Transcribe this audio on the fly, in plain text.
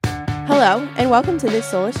Hello, and welcome to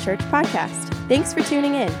this Soulish Church podcast. Thanks for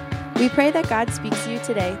tuning in. We pray that God speaks to you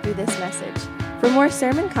today through this message. For more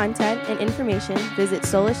sermon content and information, visit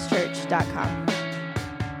soulishchurch.com.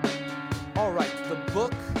 All right, the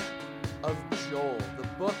book of Joel. The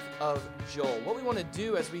book of Joel. What we want to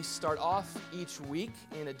do as we start off each week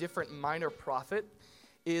in a different minor prophet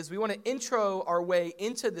is we want to intro our way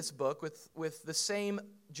into this book with the same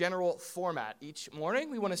general format. Each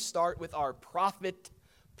morning, we want to start with our prophet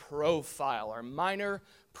profile, our minor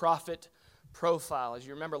prophet profile. As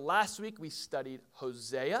you remember, last week we studied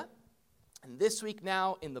Hosea, and this week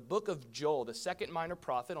now in the book of Joel, the second minor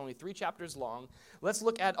prophet, only 3 chapters long, let's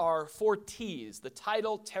look at our 4 T's, the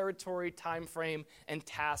title, territory, time frame, and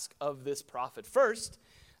task of this prophet. First,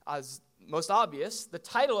 as most obvious, the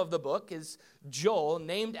title of the book is Joel,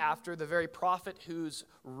 named after the very prophet who's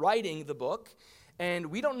writing the book. And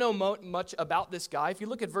we don't know much about this guy. If you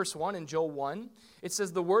look at verse 1 in Joel 1, it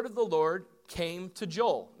says, the word of the Lord came to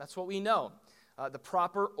Joel. That's what we know. The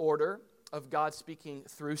proper order of God speaking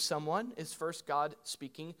through someone is first God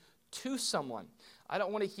speaking to someone. I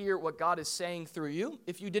don't want to hear what God is saying through you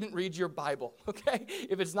if you didn't read your Bible, okay?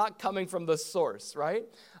 If it's not coming from the source, right?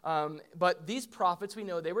 But these prophets, we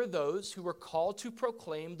know they were those who were called to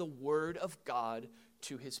proclaim the word of God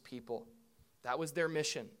to his people. That was their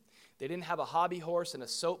mission. They didn't have a hobby horse and a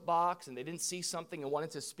soapbox, and they didn't see something and wanted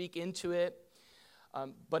to speak into it.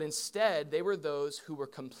 But instead, they were those who were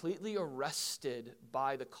completely arrested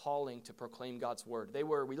by the calling to proclaim God's word.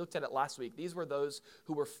 We looked at it last week, these were those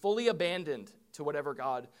who were fully abandoned to whatever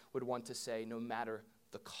God would want to say, no matter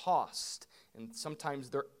the cost. And sometimes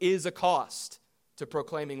there is a cost to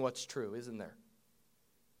proclaiming what's true, isn't there?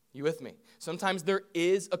 You with me? Sometimes there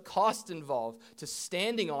is a cost involved to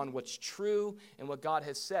standing on what's true and what God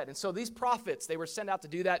has said. And so these prophets, they were sent out to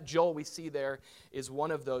do that. Joel, we see there, is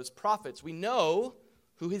one of those prophets. We know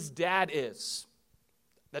who his dad is.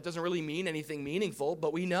 That doesn't really mean anything meaningful,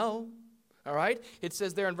 but we know. All right? It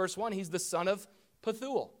says there in verse 1, he's the son of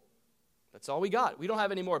Pethuel. That's all we got. We don't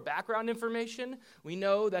have any more background information. We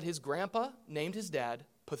know that his grandpa named his dad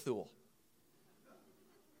Pethuel.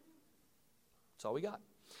 That's all we got.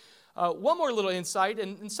 One more little insight,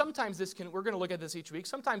 and sometimes we're going to look at this each week,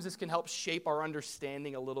 sometimes this can help shape our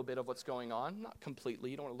understanding a little bit of what's going on. Not completely,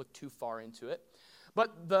 you don't want to look too far into it.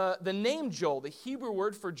 But the name Joel, the Hebrew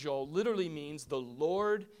word for Joel, literally means the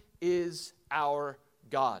Lord is our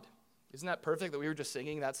God. Isn't that perfect that we were just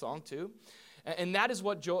singing that song too? And that is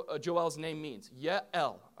what Joel's name means, Yael,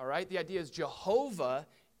 all right? The idea is Jehovah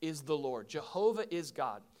is the Lord. Jehovah is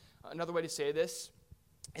God. Another way to say this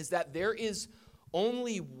is that there is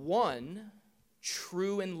only one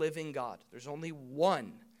true and living God. There's only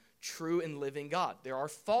one true and living God. There are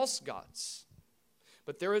false gods,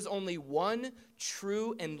 but there is only one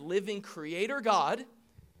true and living creator God,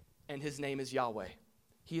 and his name is Yahweh.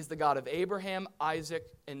 He is the God of Abraham, Isaac,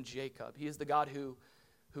 and Jacob. He is the God who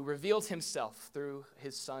revealed himself through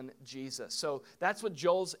his son Jesus. So that's what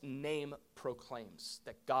Joel's name proclaims,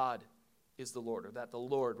 that God is the Lord, or that the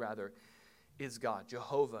Lord, rather, is God.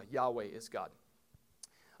 Jehovah, Yahweh is God.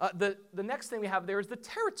 The next thing we have there is the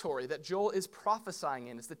territory that Joel is prophesying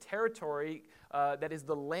in. It's the territory that is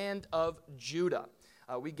the land of Judah.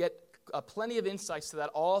 We get plenty of insights to that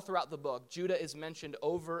all throughout the book. Judah is mentioned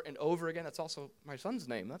over and over again. That's also my son's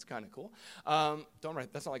name. That's kind of cool. Don't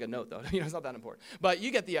write. That's not like a note, though. It's not that important. But you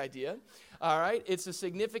get the idea. All right. It's a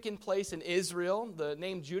significant place in Israel. The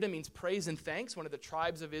name Judah means praise and thanks, one of the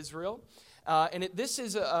tribes of Israel. This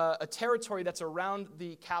is a territory that's around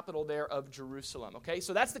the capital there of Jerusalem, okay?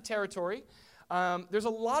 So that's the territory. There's a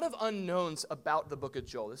lot of unknowns about the book of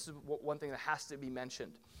Joel. This is one thing that has to be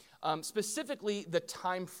mentioned. Specifically, the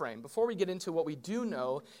time frame. Before we get into what we do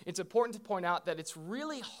know, it's important to point out that it's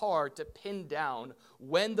really hard to pin down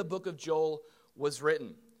when the book of Joel was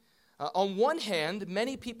written. On one hand,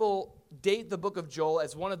 many people date the book of Joel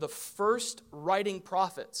as one of the first writing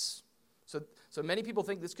prophets. So many people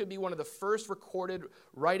think this could be one of the first recorded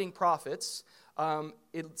writing prophets.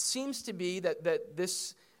 It seems to be that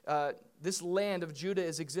this land of Judah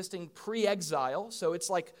is existing pre-exile, so it's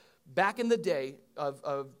like back in the day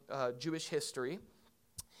of Jewish history.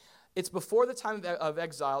 It's before the time of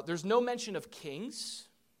exile. There's no mention of kings.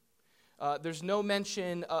 There's no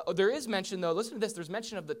mention, there is mention though, listen to this, there's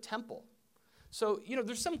mention of the temple. So,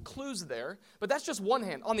 there's some clues there, but that's just one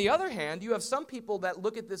hand. On the other hand, you have some people that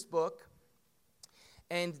look at this book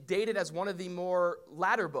and date it as one of the more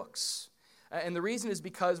latter books. And the reason is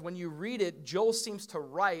because when you read it, Joel seems to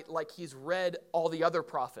write like he's read all the other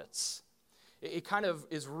prophets. It kind of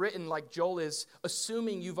is written like Joel is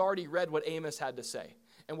assuming you've already read what Amos had to say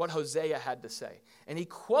and what Hosea had to say. And he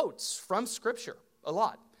quotes from Scripture a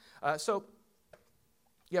lot.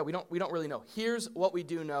 We don't really know. Here's what we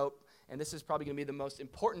do know, and this is probably going to be the most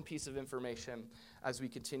important piece of information as we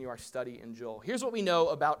continue our study in Joel. Here's what we know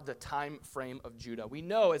about the time frame of Judah. We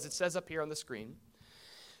know, as it says up here on the screen,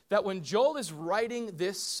 that when Joel is writing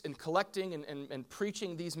this and collecting and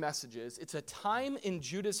preaching these messages, it's a time in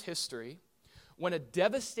Judah's history when a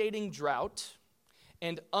devastating drought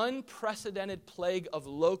and unprecedented plague of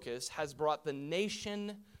locusts has brought the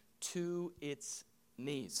nation to its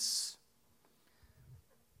knees.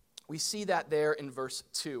 We see that there in verse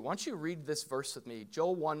 2. Why don't you read this verse with me?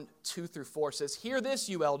 Joel 1, 2 through 4 says, "Hear this,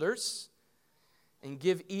 you elders, and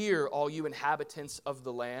give ear, all you inhabitants of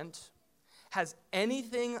the land. Has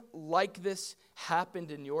anything like this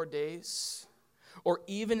happened in your days, or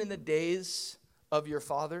even in the days of your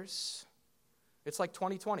fathers?" It's like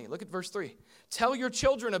 2020. Look at verse 3. "Tell your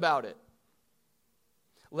children about it.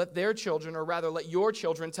 Let their children, or rather let your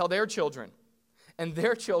children tell their children, and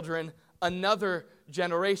their children another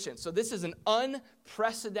generation." So this is an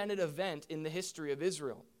unprecedented event in the history of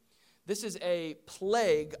Israel. This is a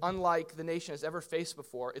plague unlike the nation has ever faced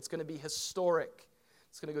before. It's going to be historic.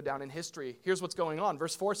 It's going to go down in history. Here's what's going on.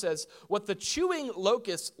 Verse 4 says, "What the chewing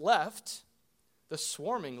locust left, the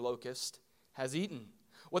swarming locust has eaten.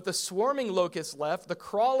 What the swarming locust left, the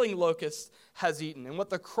crawling locust has eaten. And what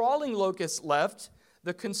the crawling locust left,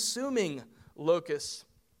 the consuming locust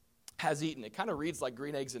has eaten." It kind of reads like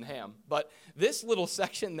green eggs and ham. But this little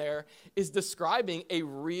section there is describing a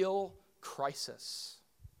real crisis.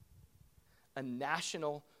 A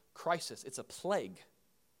national crisis. It's a plague.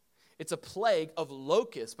 It's a plague of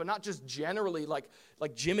locusts, but not just generally like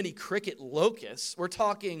Jiminy Cricket locusts. We're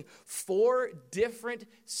talking 4 different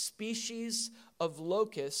species of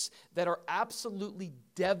locusts that are absolutely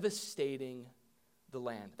devastating the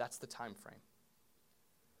land. That's the time frame.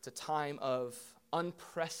 It's a time of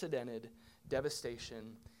unprecedented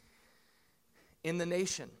devastation in the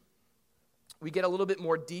nation. We get a little bit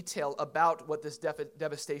more detail about what this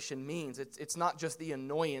devastation means. It's not just the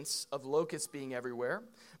annoyance of locusts being everywhere,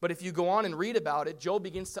 but if you go on and read about it, Joel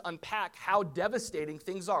begins to unpack how devastating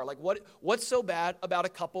things are. Like what's so bad about a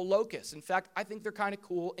couple locusts? In fact, I think they're kind of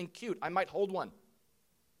cool and cute. I might hold one.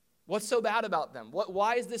 What's so bad about them?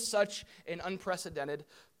 Why is this such an unprecedented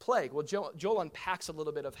plague? Well, Joel unpacks a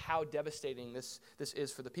little bit of how devastating this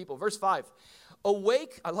is for the people. Verse 5,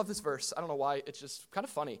 "Awake," I love this verse. I don't know why, it's just kind of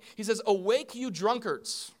funny. He says, "Awake, you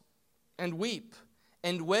drunkards, and weep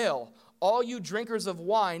and wail, all you drinkers of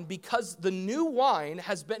wine, because the new wine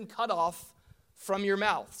has been cut off from your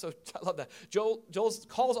mouth." So I love that. Joel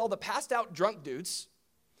calls all the passed out drunk dudes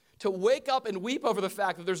to wake up and weep over the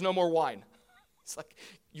fact that there's no more wine. It's like,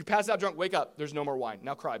 you passed out drunk, wake up, there's no more wine.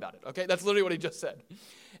 Now cry about it, okay? That's literally what he just said.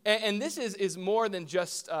 And this is more than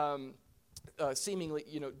just seemingly,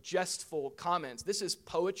 jestful comments. This is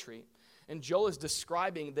poetry. And Joel is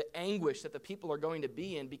describing the anguish that the people are going to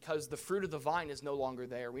be in because the fruit of the vine is no longer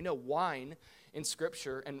there. We know wine in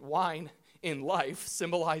Scripture and wine in life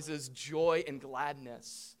symbolizes joy and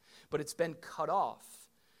gladness, but it's been cut off.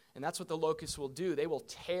 And that's what the locusts will do. They will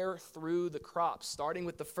tear through the crops, starting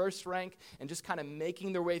with the first rank and just kind of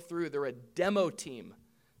making their way through. They're a demo team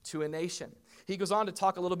to a nation. He goes on to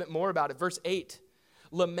talk a little bit more about it. Verse 8,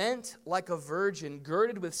 "Lament like a virgin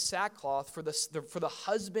girded with sackcloth for the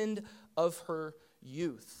husband of her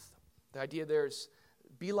youth." The idea there is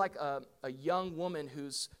be like a young woman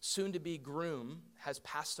whose soon-to-be groom has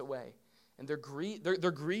passed away. And they're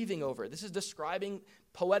grieving over it. This is describing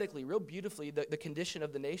poetically, real beautifully, the condition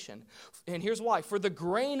of the nation. And here's why. "For the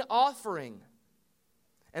grain offering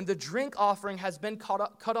and the drink offering has been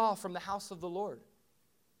cut off from the house of the Lord.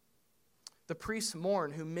 The priests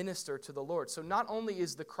mourn who minister to the Lord." So not only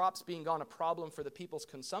is the crops being gone a problem for the people's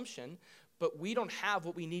consumption, but we don't have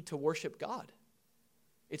what we need to worship God.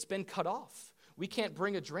 It's been cut off. We can't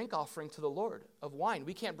bring a drink offering to the Lord of wine.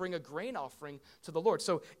 We can't bring a grain offering to the Lord.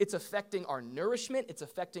 So it's affecting our nourishment. It's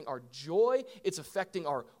affecting our joy. It's affecting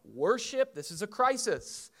our worship. This is a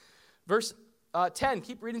crisis. Verse 10,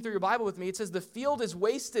 keep reading through your Bible with me. It says, "The field is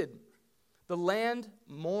wasted. The land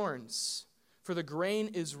mourns. For the grain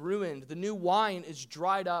is ruined. The new wine is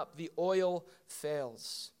dried up. The oil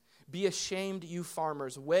fails. Be ashamed, you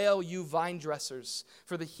farmers. Wail, you vine dressers,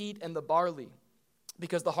 for the heat and the barley,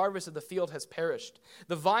 because the harvest of the field has perished.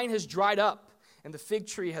 The vine has dried up, and the fig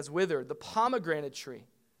tree has withered, the pomegranate tree.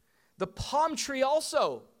 The palm tree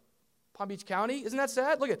also." Palm Beach County, isn't that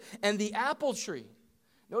sad? Look at it. "And the apple tree."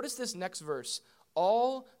 Notice this next verse.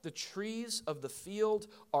 "All the trees of the field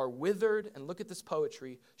are withered." And look at this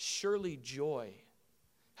poetry. "Surely joy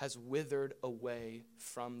has withered away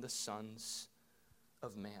from the sons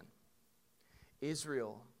of man."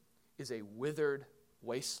 Israel is a withered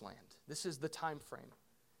wasteland. This is the time frame.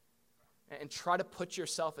 And try to put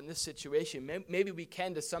yourself in this situation. Maybe we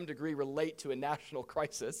can, to some degree, relate to a national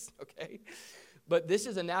crisis, okay? But this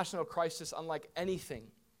is a national crisis unlike anything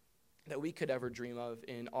that we could ever dream of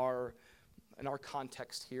in our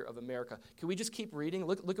context here of America. Can we just keep reading?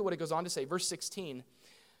 Look at what it goes on to say. Verse 16,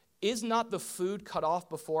 is not the food cut off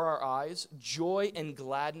before our eyes, joy and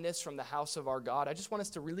gladness from the house of our God? I just want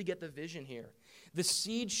us to really get the vision here. The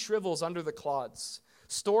seed shrivels under the clods.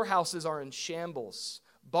 Storehouses are in shambles.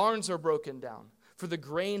 Barns are broken down, for the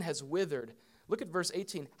grain has withered. Look at verse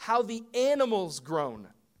 18. How the animals groan.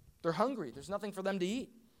 They're hungry. There's nothing for them to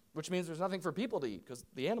eat, which means there's nothing for people to eat because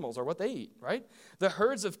the animals are what they eat, right? The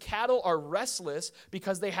herds of cattle are restless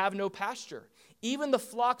because they have no pasture. Even the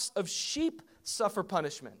flocks of sheep suffer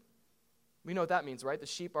punishment. We know what that means, right? The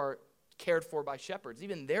sheep are cared for by shepherds.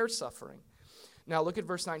 Even they're suffering. Now look at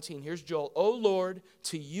verse 19. Here's Joel. O Lord,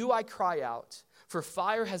 to you I cry out. For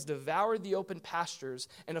fire has devoured the open pastures,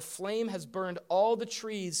 and a flame has burned all the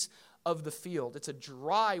trees of the field. It's a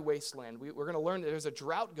dry wasteland. We're going to learn that there's a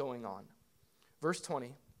drought going on. Verse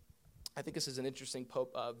 20, I think this is an interesting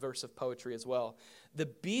verse of poetry as well. The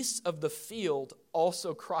beasts of the field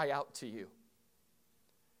also cry out to you.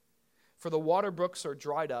 For the water brooks are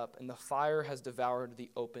dried up, and the fire has devoured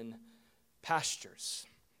the open pastures.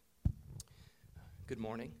 Good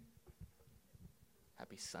morning.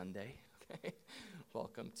 Happy Sunday. Okay.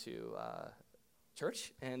 Welcome to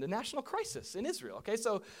church and the national crisis in Israel. Okay,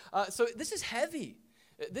 so this is heavy.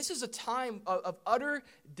 This is a time of utter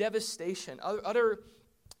devastation, utter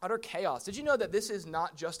chaos. Did you know that this is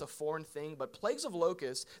not just a foreign thing, but plagues of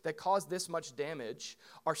locusts that cause this much damage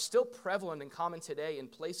are still prevalent and common today in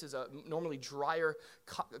places normally drier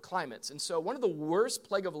climates? And so one of the worst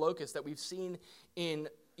plague of locusts that we've seen in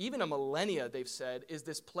even a millennia, they've said, is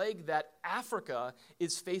this plague that Africa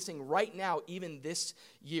is facing right now, even this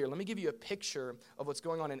year. Let me give you a picture of what's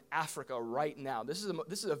going on in Africa right now. This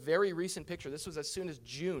is a very recent picture. This was as soon as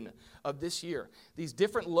June of this year. These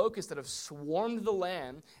different locusts that have swarmed the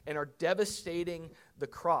land and are devastating the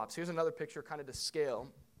crops. Here's another picture kind of to scale.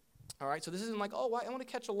 All right, so this isn't like, I want to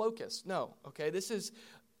catch a locust. No, okay, this is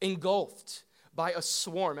engulfed by a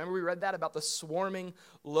swarm. Remember we read that about the swarming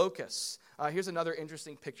locusts. Here's another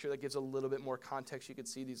interesting picture that gives a little bit more context. You can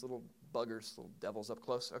see these little buggers, little devils up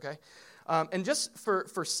close, okay? And just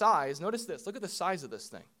for size, notice this. Look at the size of this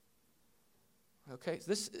thing. Okay, so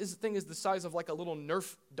this thing is the size of like a little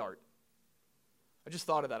Nerf dart. I just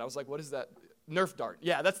thought of that. I was like, what is that? Nerf dart.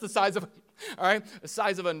 Yeah, that's the size of, all right, the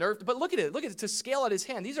size of a Nerf. But look at it, to scale at his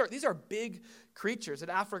hand. These are big creatures. In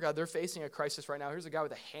Africa, they're facing a crisis right now. Here's a guy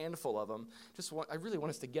with a handful of them. I really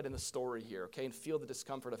want us to get in the story here, okay, and feel the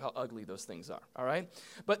discomfort of how ugly those things are, all right?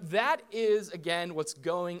 But that is, again, what's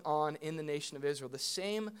going on in the nation of Israel. The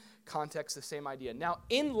same context, the same idea. Now,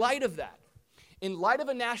 in light of that, in light of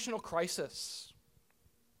a national crisis,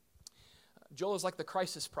 Joel is like the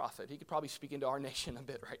crisis prophet. He could probably speak into our nation a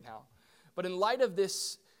bit right now. But in light of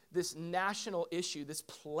this national issue, this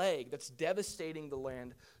plague that's devastating the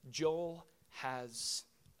land, Joel has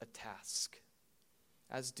a task,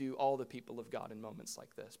 as do all the people of God in moments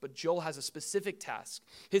like this. But Joel has a specific task.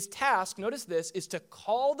 His task, notice this, is to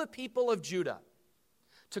call the people of Judah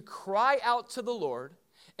to cry out to the Lord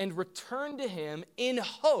and return to him in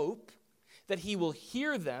hope that he will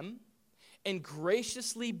hear them and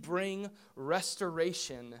graciously bring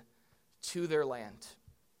restoration to their land.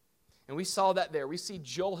 And we saw that there. We see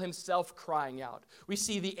Joel himself crying out. We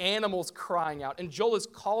see the animals crying out. And Joel is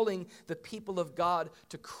calling the people of God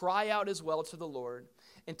to cry out as well to the Lord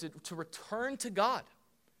and to return to God.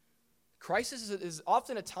 Crisis is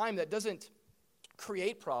often a time that doesn't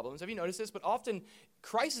create problems. Have you noticed this? But often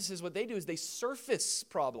crises, what they do is they surface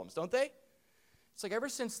problems, don't they? It's like ever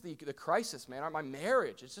since the crisis, man, my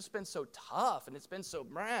marriage, it's just been so tough and it's been so,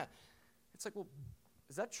 it's like, well,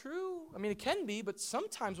 is that true? I mean, it can be, but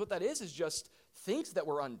sometimes what that is just things that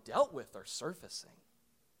were undealt with are surfacing,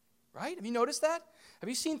 right? Have you noticed that? Have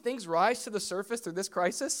you seen things rise to the surface through this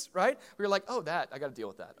crisis, right? Where you're like, I got to deal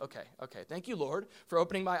with that. Okay. Thank you, Lord, for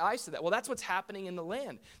opening my eyes to that. Well, that's what's happening in the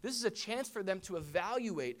land. This is a chance for them to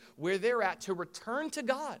evaluate where they're at, to return to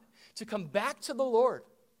God, to come back to the Lord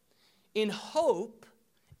in hope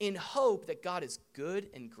that God is good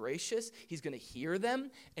and gracious. He's going to hear them,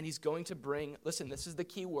 and he's going to bring, listen, this is the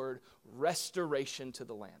key word, restoration to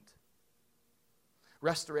the land.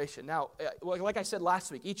 Restoration. Now, like I said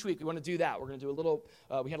last week, each week we want to do that. We're going to do a little,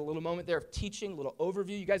 we had a little moment there of teaching, a little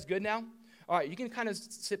overview. You guys good now? All right, you can kind of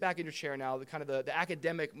sit back in your chair now, the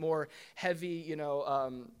academic, more heavy,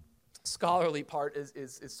 scholarly part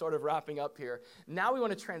is sort of wrapping up here. Now we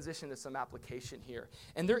want to transition to some application here.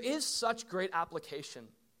 And there is such great application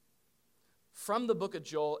from the book of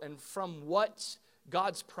Joel and from what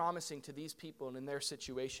God's promising to these people and in their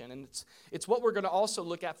situation. And it's what we're going to also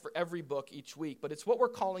look at for every book each week, but it's what we're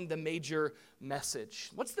calling the major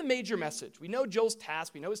message. What's the major message? We know Joel's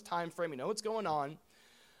task, we know his time frame, we know what's going on,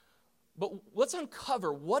 but let's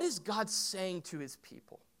uncover what is God saying to his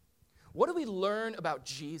people. What do we learn about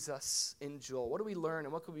Jesus in Joel? What do we learn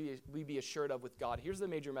and what can we be assured of with God? Here's the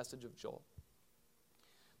major message of Joel.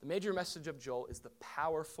 The major message of Joel is the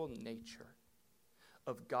powerful nature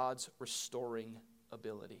of God's restoring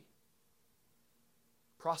ability.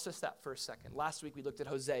 Process that for a second. Last week we looked at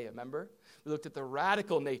Hosea, remember? We looked at the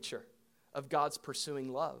radical nature of God's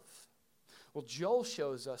pursuing love. Well, Joel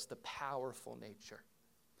shows us the powerful nature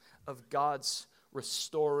of God's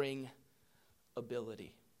restoring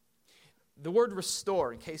ability. The word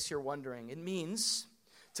restore, in case you're wondering, it means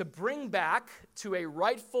to bring back to a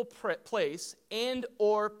rightful place and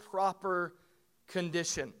or proper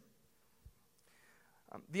condition.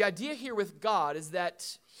 The idea here with God is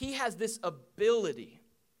that he has this ability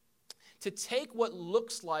to take what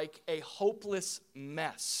looks like a hopeless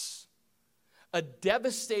mess, a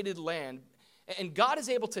devastated land, and God is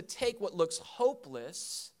able to take what looks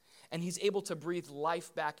hopeless and he's able to breathe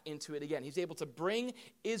life back into it again. He's able to bring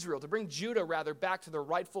Judah back to their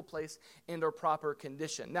rightful place and their proper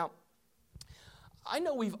condition. Now, I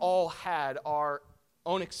know we've all had our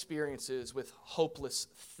own experiences with hopeless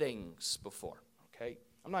things before, okay?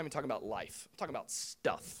 I'm not even talking about life. I'm talking about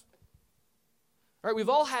stuff. All right, we've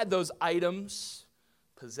all had those items,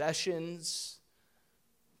 possessions,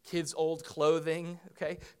 kids' old clothing,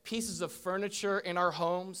 okay? Pieces of furniture in our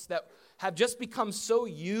homes that have just become so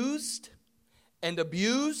used and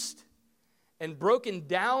abused and broken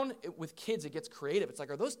down. With kids, it gets creative. It's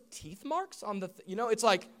like, are those teeth marks on the, it's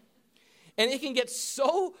like, and it can get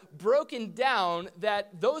so broken down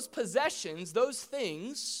that those possessions, those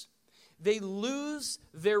things, they lose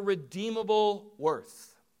their redeemable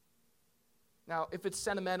worth. Now, if it's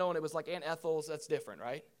sentimental and it was like Aunt Ethel's, that's different,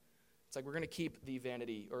 right? It's like we're going to keep the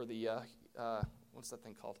vanity or the, what's that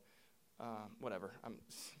thing called? Whatever. I'm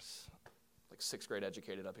like sixth grade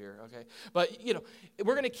educated up here, okay? But,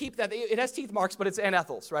 we're going to keep that. It has teeth marks, but it's Aunt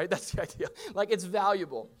Ethel's, right? That's the idea. Like, it's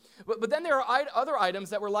valuable. But then there are other items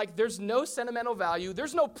that were like, there's no sentimental value.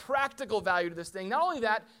 There's no practical value to this thing. Not only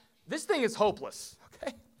that, this thing is hopeless,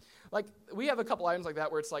 okay? Like, we have a couple items like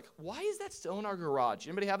that where it's like, why is that still in our garage?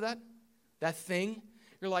 Anybody have that? That thing?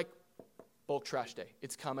 You're like, bulk trash day.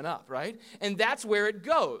 It's coming up, right? And that's where it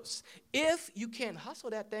goes. If you can't hustle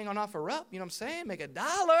that thing on OfferUp, you know what I'm saying? Make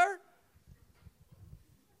 $1.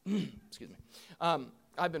 Excuse me.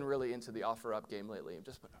 I've been really into the OfferUp game lately. I've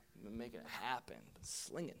just been making it happen, been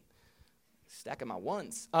slinging, stacking my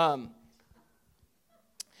ones.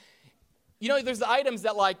 There's the items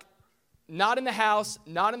that like, not in the house,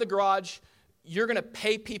 not in the garage, you're going to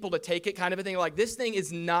pay people to take it kind of a thing. Like, this thing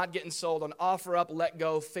is not getting sold on OfferUp,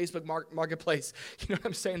 LetGo, Facebook Marketplace, you know what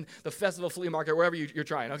I'm saying, the festival flea market, wherever you're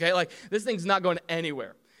trying, okay? Like, this thing's not going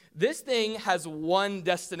anywhere. This thing has one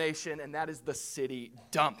destination, and that is the city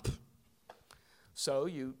dump. So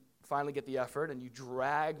you finally get the effort, and you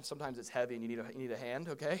drag. Sometimes it's heavy, and you need a hand,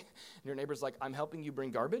 okay? And your neighbor's like, I'm helping you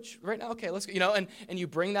bring garbage right now? Okay, let's go. And you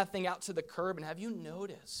bring that thing out to the curb, and have you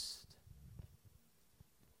noticed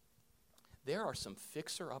there are some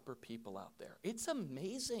fixer-upper people out there? It's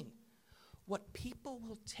amazing what people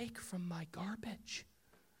will take from my garbage.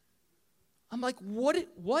 I'm like,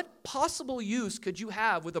 what possible use could you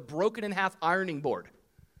have with a broken-in-half ironing board?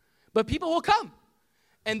 But people will come,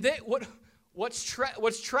 and what's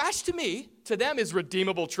trash to me, to them, is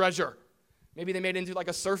redeemable treasure. Maybe they made it into like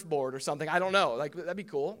a surfboard or something. I don't know. Like, that'd be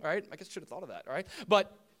cool, right? I guess I should have thought of that, right?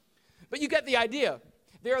 But you get the idea.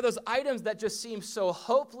 There are those items that just seem so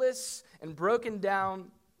hopeless and broken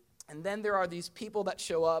down, and then there are these people that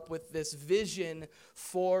show up with this vision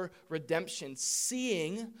for redemption,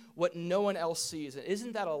 seeing what no one else sees. And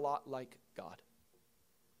isn't that a lot like God?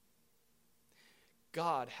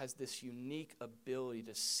 God has this unique ability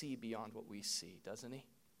to see beyond what we see, doesn't he?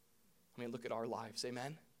 I mean, look at our lives,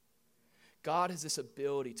 amen? God has this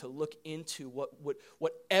ability to look into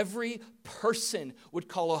what every person would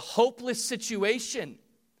call a hopeless situation.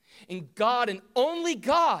 And God, and only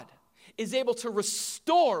God, is able to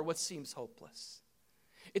restore what seems hopeless.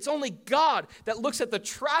 It's only God that looks at the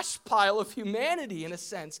trash pile of humanity, in a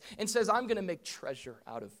sense, and says, I'm going to make treasure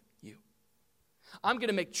out of you. I'm going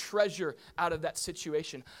to make treasure out of that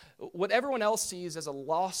situation. What everyone else sees as a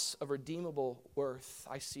loss of redeemable worth,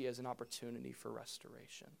 I see as an opportunity for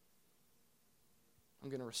restoration. I'm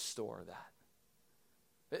going to restore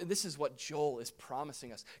that. This is what Joel is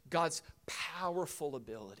promising us. God's powerful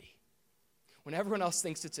ability. When everyone else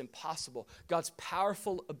thinks it's impossible, God's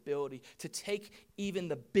powerful ability to take even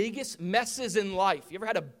the biggest messes in life. You ever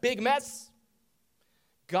had a big mess?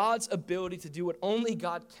 God's ability to do what only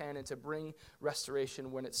God can and to bring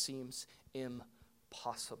restoration when it seems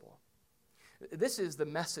impossible. This is the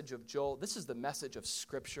message of Joel. This is the message of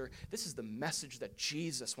Scripture. This is the message that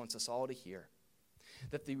Jesus wants us all to hear.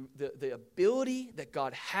 That the ability that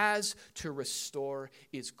God has to restore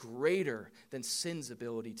is greater than sin's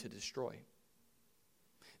ability to destroy.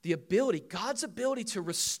 The ability, God's ability to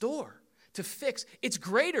restore, to fix, it's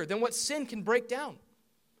greater than what sin can break down.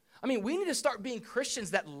 I mean, we need to start being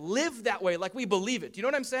Christians that live that way, like we believe it. Do you know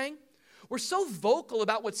what I'm saying? We're so vocal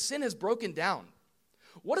about what sin has broken down.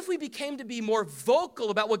 What if we became to be more vocal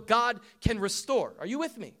about what God can restore? Are you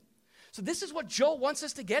with me? So this is what Joel wants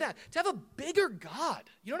us to get at, to have a bigger God.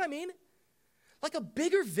 You know what I mean? Like a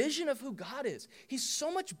bigger vision of who God is. He's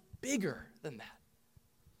so much bigger than that.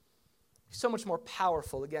 He's so much more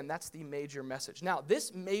powerful. Again, that's the major message. Now,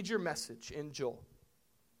 this major message in Joel,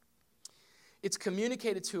 it's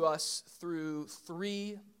communicated to us through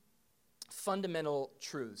three fundamental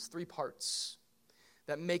truths, three parts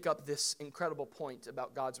that make up this incredible point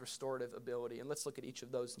about God's restorative ability. And let's look at each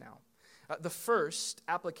of those now. The first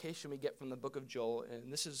application we get from the book of Joel,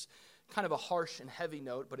 and this is kind of a harsh and heavy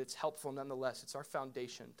note, but it's helpful nonetheless. It's our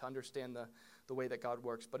foundation to understand the way that God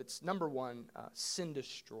works. But it's number one, sin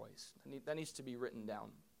destroys. That needs to be written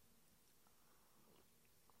down.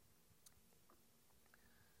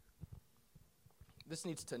 This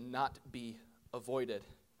needs to not be avoided.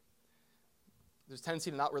 There's a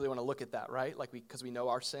tendency to not really want to look at that, right? Like because we know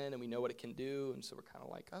our sin and we know what it can do, and so we're kind of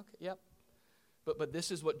like, okay, yep. But this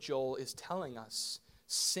is what Joel is telling us.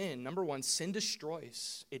 Sin, number one, sin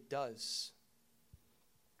destroys. It does.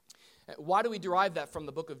 Why do we derive that from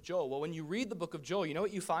the book of Joel? Well, when you read the book of Joel, you know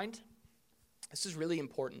what you find? This is really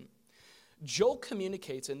important. Joel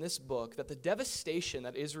communicates in this book that the devastation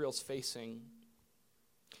that Israel's facing,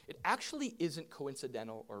 it actually isn't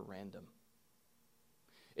coincidental or random.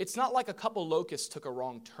 It's not like a couple locusts took a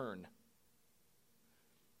wrong turn.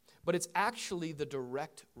 But it's actually the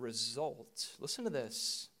direct result, listen to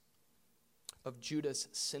this, of Judah's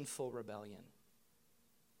sinful rebellion.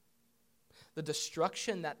 The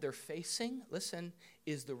destruction that they're facing, listen,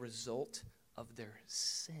 is the result of their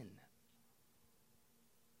sin.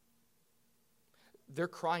 They're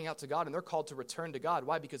crying out to God and they're called to return to God.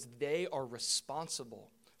 Why? Because they are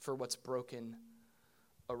responsible for what's broken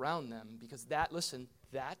around them. Because that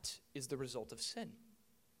is the result of sin,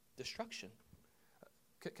 destruction.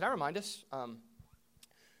 Can I remind us?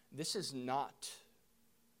 This is not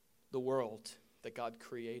the world that God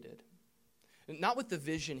created. Not with the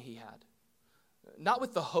vision he had. Not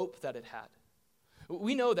with the hope that it had.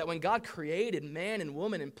 We know that when God created man and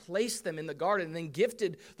woman and placed them in the garden and then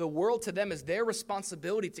gifted the world to them as their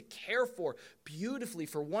responsibility to care for beautifully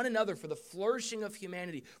for one another, for the flourishing of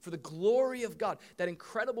humanity, for the glory of God, that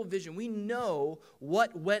incredible vision, we know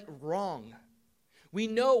what went wrong. We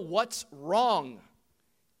know what's wrong.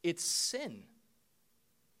 It's sin.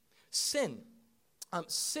 Sin.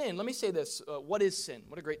 Sin, let me say this. What is sin?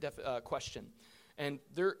 What a great question. And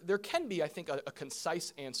there can be, I think, a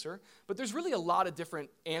concise answer, but there's really a lot of different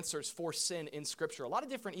answers for sin in Scripture. A lot of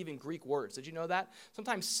different even Greek words. Did you know that?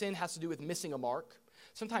 Sometimes sin has to do with missing a mark.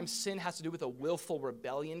 Sometimes sin has to do with a willful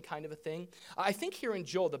rebellion kind of a thing. I think here in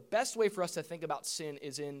Joel, the best way for us to think about sin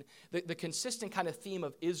is in the consistent kind of theme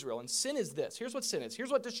of Israel. And sin is this. Here's what sin is.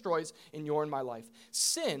 Here's what destroys in your and my life.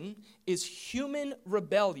 Sin is human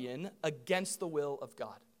rebellion against the will of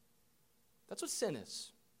God. That's what sin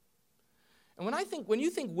is. And when you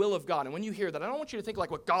think will of God, and when you hear that, I don't want you to think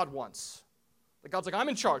like what God wants. Like God's like, I'm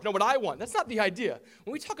in charge. No, what I want. That's not the idea.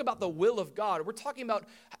 When we talk about the will of God, we're talking about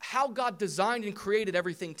how God designed and created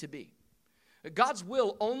everything to be. God's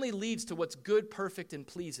will only leads to what's good, perfect, and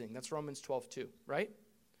pleasing. That's Romans 12:2, right?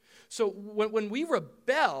 So when we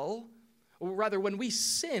rebel, or rather when we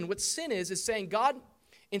sin, what sin is saying, God,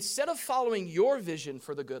 instead of following your vision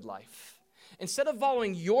for the good life, instead of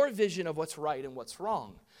following your vision of what's right and what's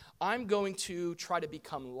wrong, I'm going to try to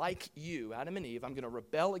become like you, Adam and Eve. I'm going to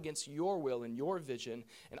rebel against your will and your vision,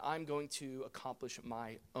 and I'm going to accomplish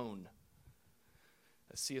my own.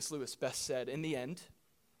 As C.S. Lewis best said, in the end,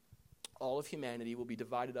 all of humanity will be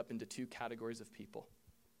divided up into two categories of people.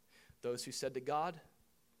 Those who said to God,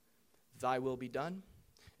 thy will be done,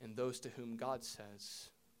 and those to whom God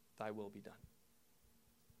says, thy will be done.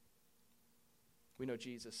 We know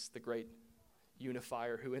Jesus, the great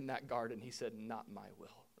unifier, who in that garden, he said, not my will.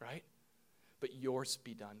 Right? but yours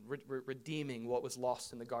be done, redeeming what was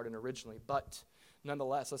lost in the garden originally. But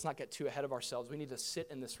nonetheless, let's not get too ahead of ourselves. We need to sit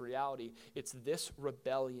in this reality. It's this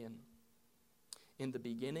rebellion in the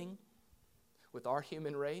beginning with our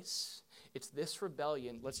human race. It's this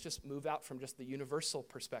rebellion. Let's just move out from just the universal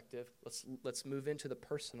perspective. Let's move into the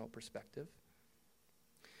personal perspective.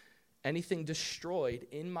 Anything destroyed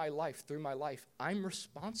in my life, through my life, I'm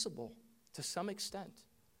responsible to some extent.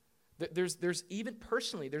 There's even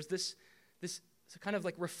personally, there's this kind of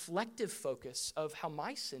like reflective focus of how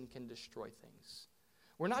my sin can destroy things.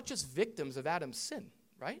 We're not just victims of Adam's sin,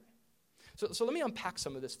 right? So let me unpack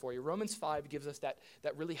some of this for you. Romans 5 gives us that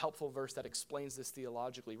really helpful verse that explains this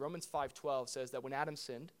theologically. Romans 5:12 says that when Adam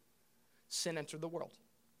sinned, sin entered the world.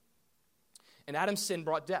 And Adam's sin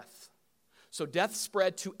brought death. So death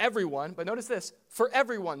spread to everyone, but notice this, for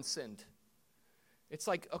everyone sinned. It's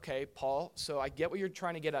like, okay, Paul, so I get what you're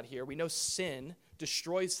trying to get at here. We know sin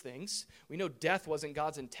destroys things. We know death wasn't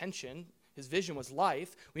God's intention. His vision was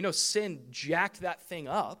life. We know sin jacked that thing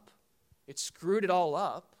up. It screwed it all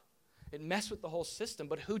up. It messed with the whole system.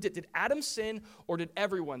 But who did? Did Adam sin or did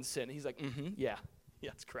everyone sin? He's like, yeah,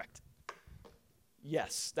 that's correct.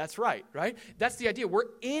 Yes, that's right? That's the idea. We're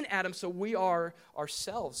in Adam, so we are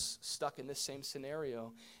ourselves stuck in this same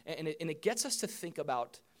scenario. And it gets us to think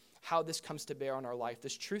about how this comes to bear on our life,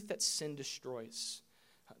 this truth that sin destroys.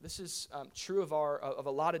 This is true of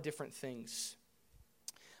a lot of different things.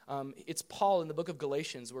 It's Paul in the book of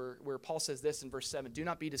Galatians where Paul says this in verse 7, "Do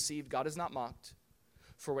not be deceived, God is not mocked.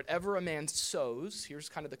 For whatever a man sows," here's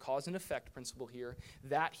kind of the cause and effect principle here,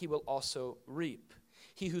 "that he will also reap.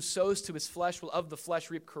 He who sows to his flesh will of the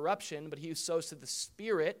flesh reap corruption, but he who sows to the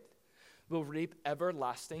Spirit will reap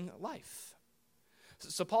everlasting life."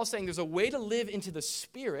 So Paul's saying there's a way to live into the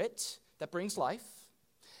Spirit that brings life,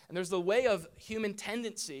 and there's the way of human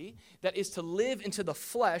tendency that is to live into the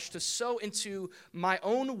flesh, to sow into my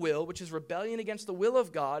own will, which is rebellion against the will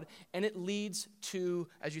of God, and it leads to,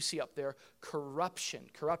 as you see up there, corruption.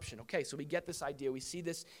 Okay, so we get this idea. We see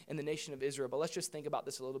this in the nation of Israel, but let's just think about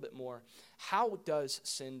this a little bit more. How does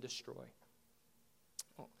sin destroy?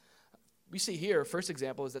 Well, we see here, first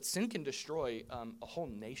example, is that sin can destroy a whole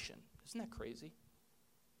nation. Isn't that crazy?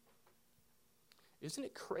 Isn't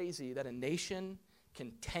it crazy that a nation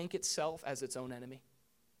can tank itself as its own enemy?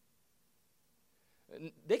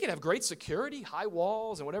 They can have great security, high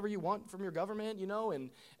walls, and whatever you want from your government,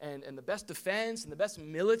 and the best defense and the best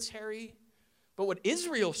military. But what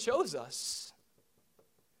Israel shows us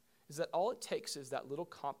is that all it takes is that little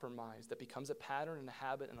compromise that becomes a pattern and a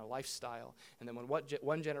habit and a lifestyle. And then when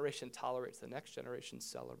one generation tolerates, the next generation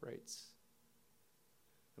celebrates.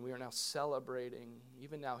 And we are now celebrating,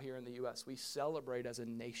 even now here in the U.S., we celebrate as a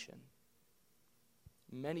nation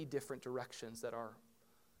many different directions that are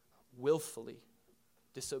willfully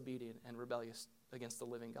disobedient and rebellious against the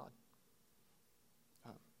living God.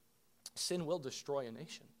 Sin will destroy a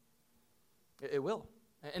nation. It will.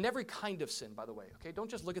 And every kind of sin, by the way, okay? Don't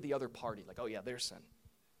just look at the other party like, oh yeah, their sin.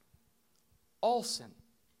 All sin.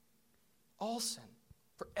 All sin.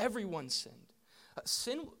 For everyone sinned.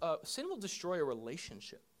 Sin will destroy a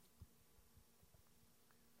relationship.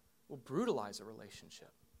 Will brutalize a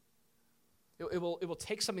relationship. It will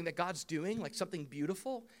take something that God's doing, like something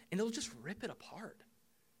beautiful, and it'll just rip it apart.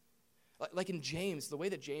 Like in James, the way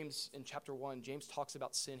that James, in chapter 1, James talks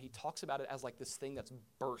about sin, he talks about it as like this thing that's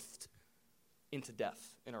birthed into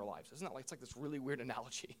death in our lives. Isn't that like, it's like this really weird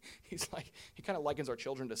analogy? He kind of likens our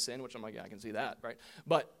children to sin, which I'm like, yeah, I can see that, right?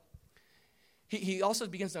 But he also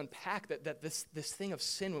begins to unpack that this thing of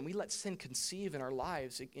sin, when we let sin conceive in our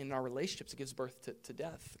lives, in our relationships, it gives birth to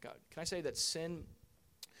death. God, can I say that sin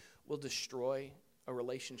will destroy a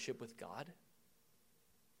relationship with God?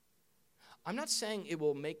 I'm not saying it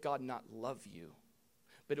will make God not love you,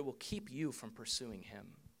 but it will keep you from pursuing him.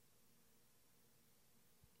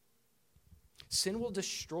 Sin will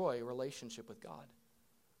destroy a relationship with God.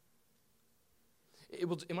 It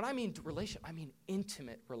will, and when I mean relationship, I mean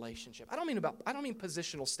intimate relationship. I don't mean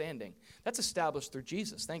positional standing. That's established through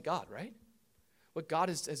Jesus, thank God, right? What God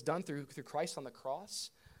has done through Christ on the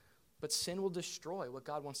cross. But sin will destroy what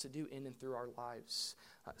God wants to do in and through our lives.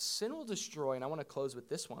 Sin will destroy, and I want to close with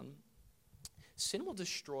this one. Sin will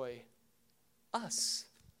destroy us.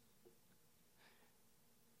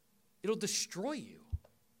 It'll destroy you.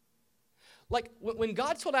 Like when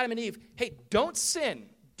God told Adam and Eve, hey, don't sin.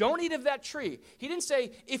 Don't eat of that tree. He didn't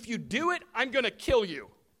say, if you do it, I'm going to kill you.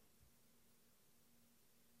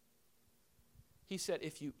 He said,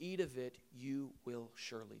 if you eat of it, you will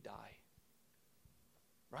surely die.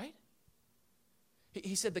 Right?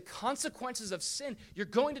 He said the consequences of sin, you're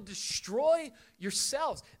going to destroy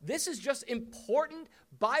yourselves. This is just important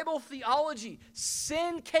Bible theology.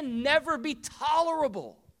 Sin can never be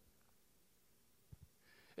tolerable.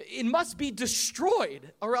 It must be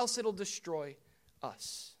destroyed, or else it'll destroy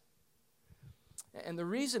us. And the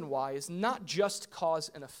reason why is not just cause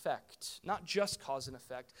and effect,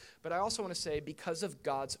 but I also want to say because of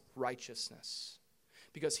God's righteousness,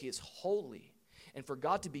 because he is holy. And for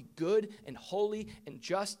God to be good and holy and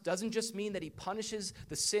just doesn't just mean that he punishes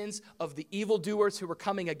the sins of the evildoers who were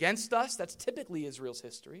coming against us. That's typically Israel's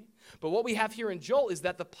history. But what we have here in Joel is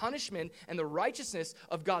that the punishment and the righteousness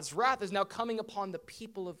of God's wrath is now coming upon the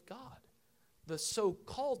people of God, the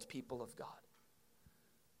so-called people of God,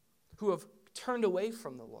 who have turned away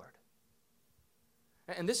from the Lord.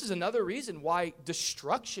 And this is another reason why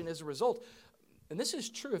destruction is a result. And this is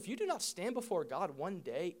true. If you do not stand before God one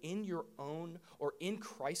day in your own or in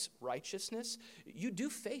Christ's righteousness, you do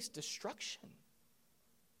face destruction.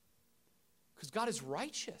 Because God is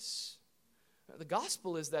righteous. The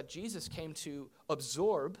gospel is that Jesus came to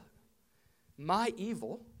absorb my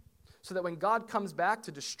evil so that when God comes back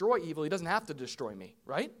to destroy evil, he doesn't have to destroy me,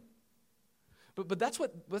 right? But that's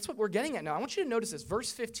what we're getting at now. I want you to notice this.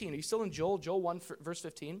 Verse 15. Are you still in Joel? Joel 1, verse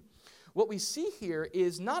 15. What we see here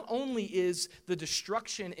is not only is the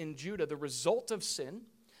destruction in Judah the result of sin,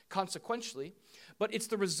 consequentially, but it's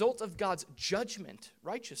the result of God's judgment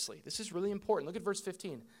righteously. This is really important. Look at verse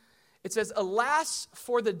 15. It says, alas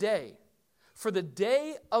for the day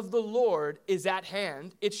of the Lord is at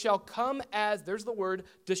hand. It shall come as, there's the word,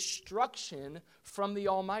 destruction from the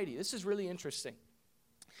Almighty. This is really interesting.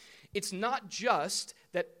 It's not just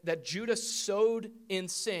that Judah sowed in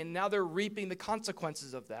sin. Now they're reaping the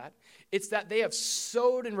consequences of that. It's that they have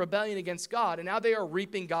sowed in rebellion against God, and now they are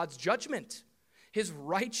reaping God's judgment, his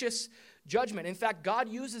righteous judgment. In fact, God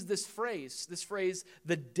uses this phrase,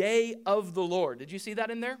 the day of the Lord. Did you see that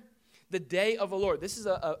in there? The day of the Lord. This is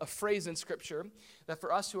a phrase in Scripture that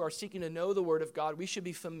for us who are seeking to know the Word of God, we should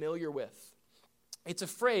be familiar with. It's a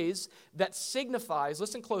phrase that signifies,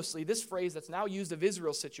 listen closely, this phrase that's now used of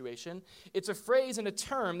Israel's situation, it's a phrase and a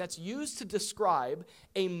term that's used to describe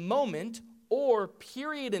a moment or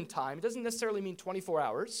period in time. It doesn't necessarily mean 24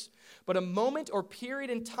 hours, but a moment or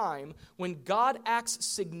period in time when God acts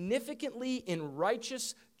significantly in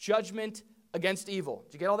righteous judgment against evil.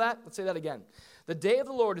 Did you get all that? Let's say that again. The day of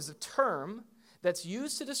the Lord is a term that's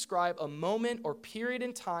used to describe a moment or period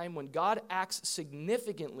in time when God acts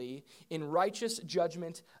significantly in righteous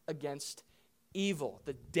judgment against evil.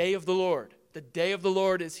 The day of the Lord. The day of the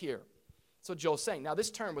Lord is here. That's what Joel's saying. Now, this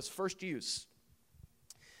term was first used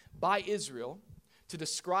by Israel to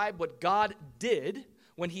describe what God did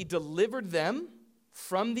when he delivered them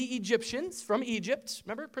from the Egyptians, from Egypt.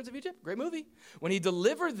 Remember Prince of Egypt? Great movie. When he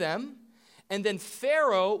delivered them, and then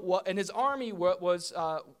Pharaoh and his army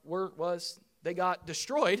they got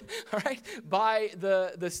destroyed, all right, by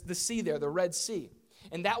the sea there, the Red Sea.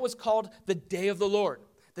 And that was called the day of the Lord.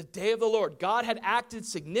 The day of the Lord. God had acted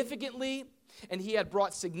significantly, and he had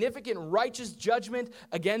brought significant righteous judgment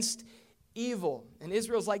against evil. And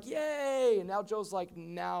Israel's like, yay! And now Joel's like,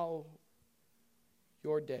 now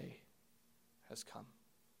your day has come.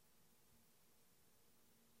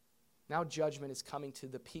 Now judgment is coming to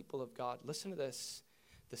the people of God. Listen to this.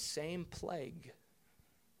 The same plague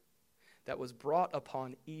that was brought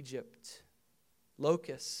upon Egypt,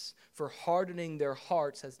 locusts, for hardening their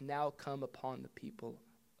hearts, has now come upon the people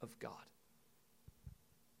of God.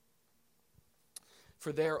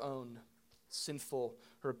 For their own sinful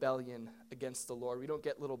rebellion against the Lord. We don't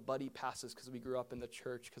get little buddy passes because we grew up in the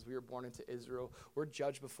church, because we were born into Israel. We're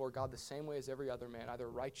judged before God the same way as every other man, either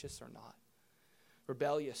righteous or not,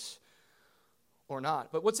 rebellious or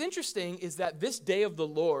not. But what's interesting is that this day of the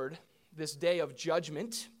Lord, this day of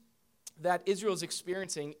judgment that Israel's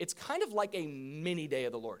experiencing, it's kind of like a mini day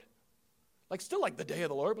of the Lord. Like still like the day of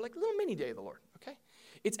the Lord, but like a little mini day of the Lord, okay?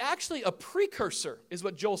 It's actually a precursor, is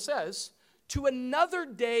what Joel says, to another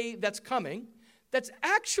day that's coming that's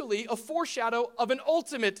actually a foreshadow of an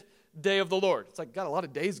ultimate day of the Lord. It's like got a lot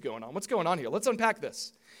of days going on. What's going on here? Let's unpack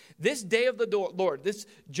this. This day of the Lord, this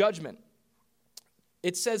judgment,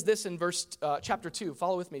 it says this in chapter 2.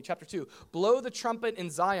 Follow with me, chapter 2. Blow the trumpet in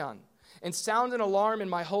Zion and sound an alarm in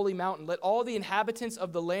my holy mountain. Let all the inhabitants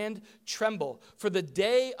of the land tremble, for the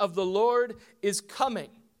day of the Lord is coming.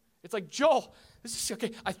 It's like, Joel, this is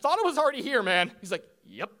okay. I thought it was already here, man. He's like,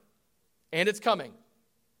 yep, and it's coming.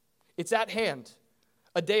 It's at hand.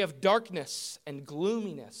 A day of darkness and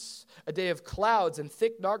gloominess, a day of clouds and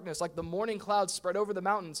thick darkness, like the morning clouds spread over the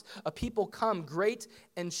mountains. A people come, great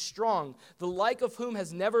and strong, the like of whom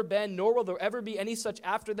has never been, nor will there ever be any such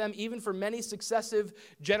after them, even for many successive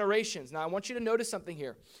generations. Now, I want you to notice something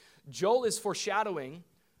here. Joel is foreshadowing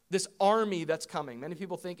this army that's coming. Many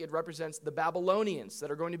people think it represents the Babylonians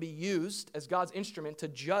that are going to be used as God's instrument to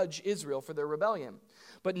judge Israel for their rebellion.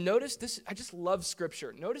 But notice this, I just love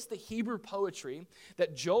Scripture. Notice the Hebrew poetry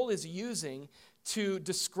that Joel is using to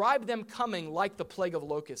describe them coming like the plague of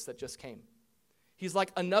locusts that just came. He's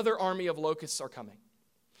like, another army of locusts are coming.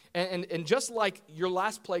 And just like your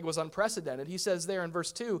last plague was unprecedented, he says there in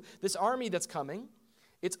verse 2, this army that's coming,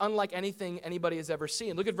 it's unlike anything anybody has ever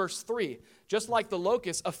seen. Look at verse 3. Just like the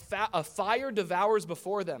locusts, a fire devours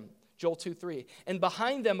before them. Joel 2:3. And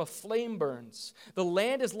behind them a flame burns. The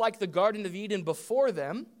land is like the Garden of Eden before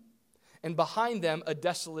them, and behind them a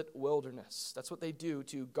desolate wilderness. That's what they do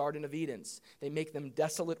to Garden of Edens. They make them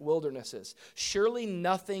desolate wildernesses. Surely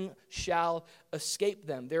nothing shall escape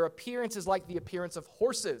them. Their appearance is like the appearance of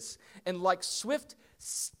horses, and like swift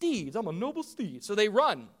steeds. I'm a noble steed. So they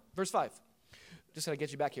run. Verse 5. Just going to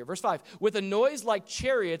get you back here. Verse 5. With a noise like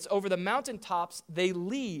chariots over the mountaintops, they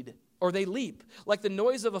lead, or they leap, like the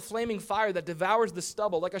noise of a flaming fire that devours the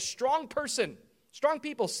stubble, like a strong person, strong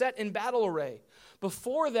people set in battle array.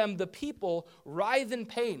 Before them, the people writhe in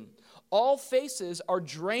pain. All faces are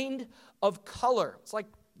drained of color. It's like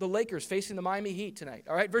the Lakers facing the Miami Heat tonight.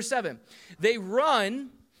 All right, verse 7. They run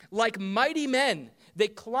like mighty men. They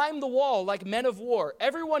climb the wall like men of war.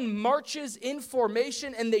 Everyone marches in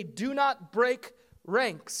formation, and they do not break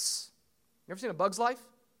ranks. You ever seen A Bug's Life?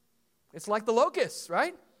 It's like the locusts,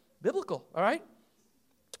 right? Biblical, all right?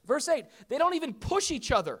 Verse 8, they don't even push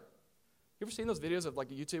each other. You ever seen those videos of like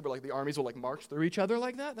YouTube where like the armies will like march through each other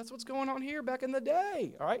like that? That's what's going on here back in the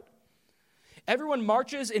day, all right? Everyone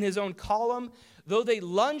marches in his own column. Though they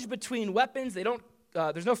lunge between weapons,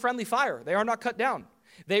 there's no friendly fire. They are not cut down.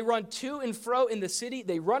 They run to and fro in the city.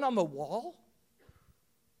 They run on the wall.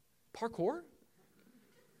 Parkour?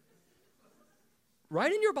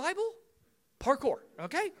 Right in your Bible? Parkour,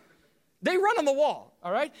 okay? They run on the wall,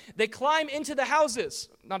 all right? They climb into the houses.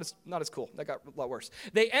 Not as cool. That got a lot worse.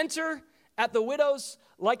 They enter at the widows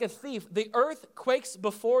like a thief. The earth quakes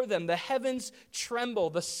before them. The heavens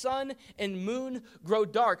tremble. The sun and moon grow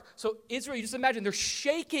dark. So Israel, you just imagine, they're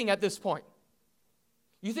shaking at this point.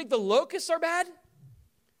 You think the locusts are bad?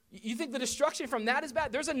 You think the destruction from that is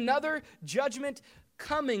bad? There's another judgment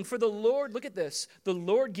coming for the Lord. Look at this. The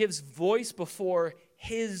Lord gives voice before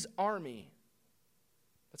his army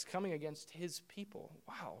that's coming against his people.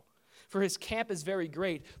 Wow. For his camp is very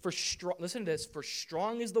great. Listen to this. For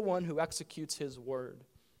strong is the one who executes his word.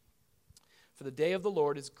 For the day of the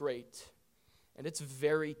Lord is great, and it's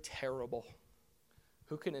very terrible.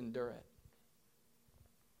 Who can endure it?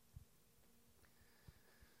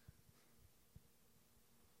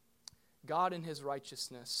 God in his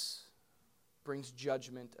righteousness brings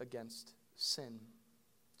judgment against sin.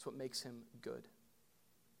 That's what makes him good.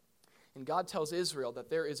 And God tells Israel that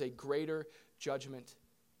there is a greater judgment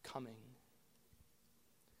coming.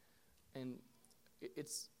 And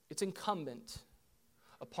it's incumbent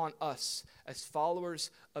upon us as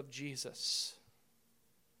followers of Jesus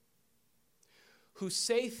who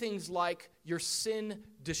say things like, your sin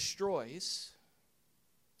destroys,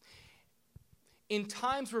 in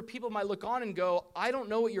times where people might look on and go, I don't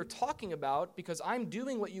know what you're talking about because I'm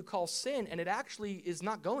doing what you call sin and it actually is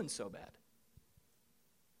not going so bad.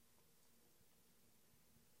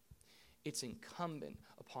 It's incumbent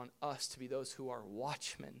upon us to be those who are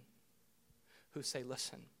watchmen, who say,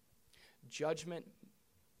 listen, judgment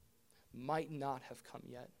might not have come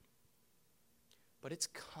yet, but it's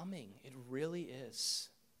coming. It really is.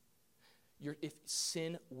 If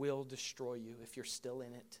sin will destroy you if you're still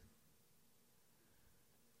in it.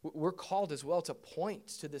 We're called as well to point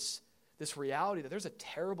to this reality that there's a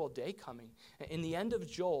terrible day coming. In the end of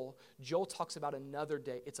Joel talks about another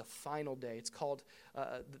day. It's a final day. It's called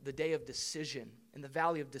the day of decision, in the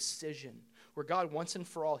valley of decision, where God once and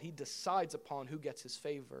for all, he decides upon who gets his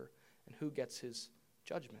favor and who gets his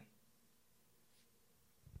judgment.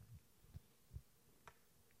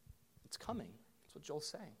 It's coming. That's what Joel's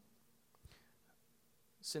saying.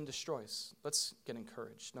 Sin destroys. Let's get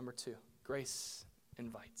encouraged. Number 2, grace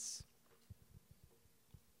invites.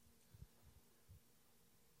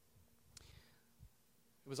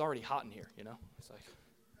 It was already hot in here, you know? It's like,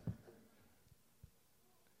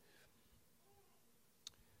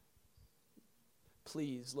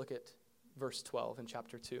 please look at verse 12 in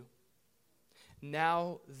chapter 2.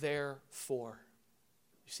 Now, therefore,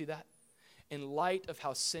 you see that? in light of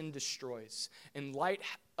how sin destroys, in light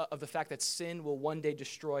of the fact that sin will one day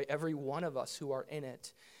destroy every one of us who are in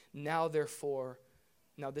it. Now, therefore,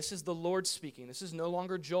 this is the Lord speaking. This is no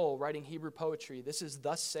longer Joel writing Hebrew poetry. This is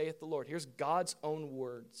thus saith the Lord. Here's God's own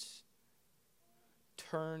words.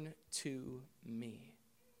 Turn to me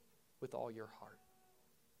with all your heart,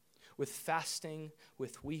 with fasting,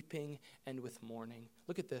 with weeping, and with mourning.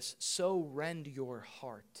 Look at this. So rend your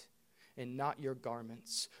heart and not your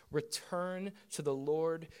garments. Return to the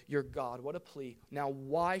Lord your God. What a plea. Now,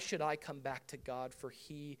 why should I come back to God? For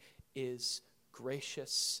he is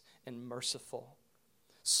gracious and merciful,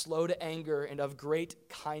 slow to anger and of great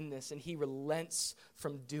kindness, and he relents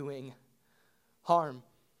from doing harm.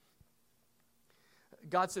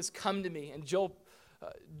 God says, come to me. And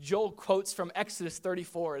Joel quotes from Exodus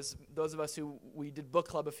 34. As those of us who we did book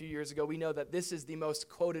club a few years ago, we know that this is the most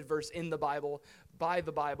quoted verse in the Bible, by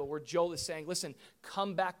the Bible, where Joel is saying, listen,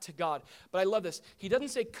 come back to God. But I love this. He doesn't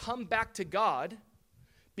say come back to God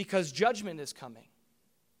because judgment is coming.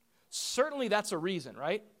 Certainly that's a reason,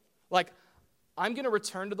 right? Like, I'm going to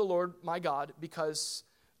return to the Lord my God because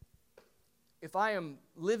if I am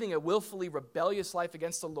living a willfully rebellious life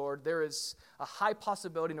against the Lord, there is a high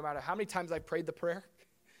possibility, no matter how many times I prayed the prayer,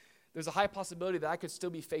 there's a high possibility that I could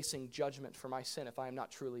still be facing judgment for my sin if I am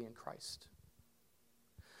not truly in Christ.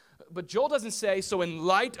 But Joel doesn't say, so in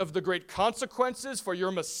light of the great consequences for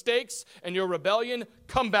your mistakes and your rebellion,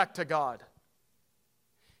 come back to God.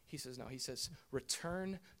 He says, no, he says,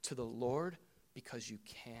 return to the Lord because you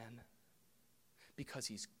can, because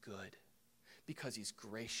he's good, because he's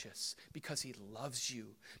gracious, because he loves you,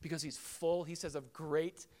 because he's full, he says, of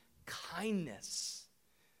great kindness.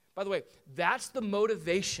 By the way, that's the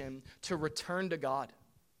motivation to return to God,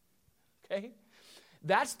 okay?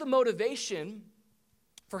 That's the motivation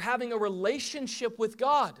for having a relationship with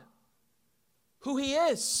God, who he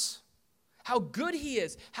is, how good he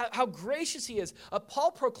is, how gracious he is.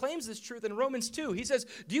 Paul proclaims this truth in Romans 2. He says,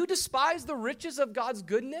 do you despise the riches of God's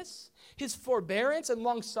goodness, his forbearance and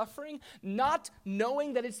long-suffering, not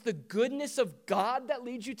knowing that it's the goodness of God that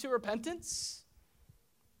leads you to repentance?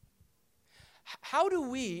 How do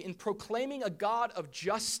we, in proclaiming a God of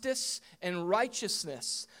justice and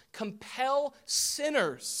righteousness, compel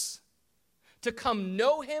sinners to come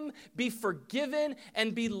know him, be forgiven,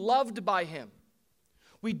 and be loved by him?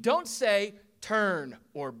 We don't say, turn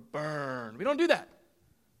or burn. We don't do that.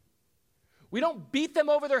 We don't beat them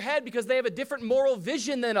over their head because they have a different moral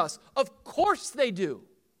vision than us. Of course they do.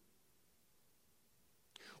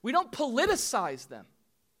 We don't politicize them.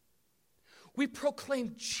 We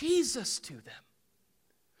proclaim Jesus to them,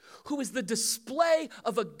 who is the display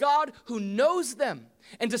of a God who knows them.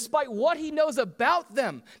 And despite what he knows about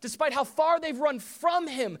them, despite how far they've run from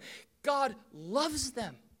him, God loves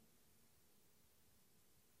them.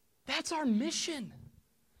 That's our mission.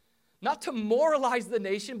 Not to moralize the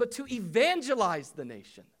nation, but to evangelize the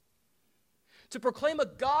nation. To proclaim a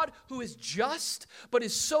God who is just, but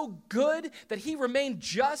is so good that he remained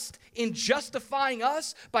just in justifying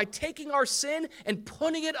us by taking our sin and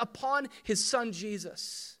putting it upon his son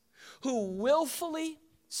Jesus, who willfully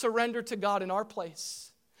surrendered to God in our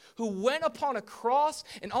place, who went upon a cross,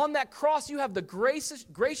 and on that cross you have the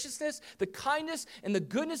graciousness, the kindness, and the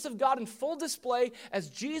goodness of God in full display as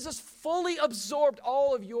Jesus fully absorbed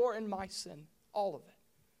all of your and my sin, all of it.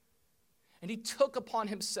 And he took upon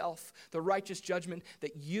himself the righteous judgment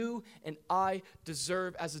that you and I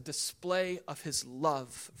deserve as a display of his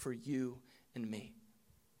love for you and me.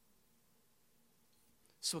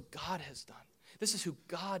 So what God has done. This is who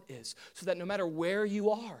God is, so that no matter where you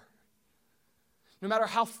are, no matter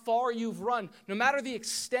how far you've run, no matter the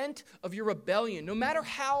extent of your rebellion, no matter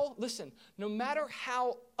how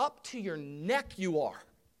up to your neck you are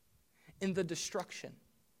in the destruction,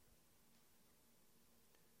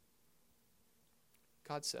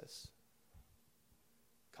 God says,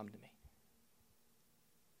 come to me.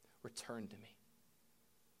 Return to me.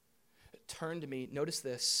 Turn to me, notice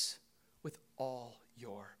this, with all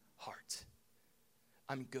your heart.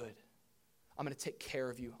 I'm good. I'm going to take care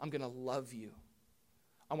of you. I'm going to love you.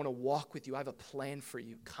 I want to walk with you. I have a plan for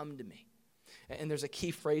you. Come to me. And there's a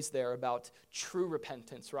key phrase there about true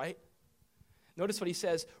repentance, right? Notice what he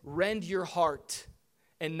says, rend your heart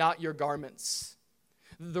and not your garments.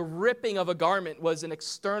 The ripping of a garment was an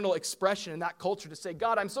external expression in that culture to say,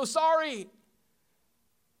 God, I'm so sorry.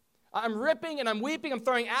 I'm ripping and I'm weeping. I'm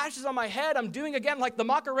throwing ashes on my head. I'm doing again like the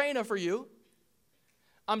Macarena for you.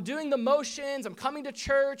 I'm doing the motions. I'm coming to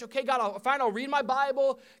church. Okay, God, I'll read my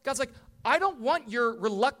Bible. God's like, I don't want your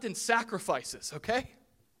reluctant sacrifices, okay?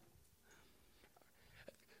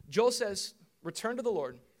 Joel says, return to the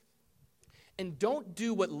Lord And don't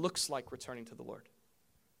do what looks like returning to the Lord.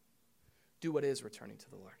 Do what is returning to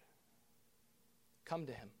the Lord. Come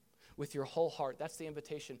to him with your whole heart. That's the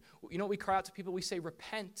invitation. You know what we cry out to people? We say,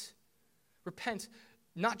 repent. Repent,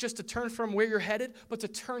 not just to turn from where you're headed, but to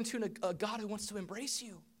turn to a God who wants to embrace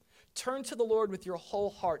you. Turn to the Lord with your whole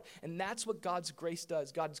heart. And that's what God's grace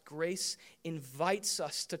does. God's grace invites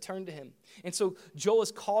us to turn to him. And so Joel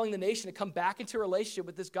is calling the nation to come back into a relationship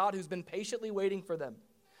with this God who's been patiently waiting for them,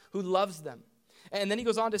 who loves them. And then he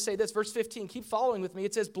goes on to say this, verse 15, keep following with me.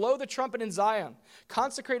 It says, blow the trumpet in Zion,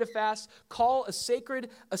 consecrate a fast, call a sacred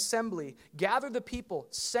assembly, gather the people,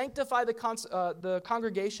 sanctify the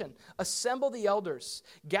congregation, assemble the elders,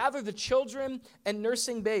 gather the children and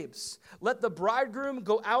nursing babes. Let the bridegroom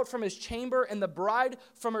go out from his chamber and the bride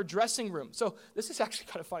from her dressing room. So this is actually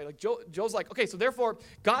kind of funny. Like Joel's like, okay, so therefore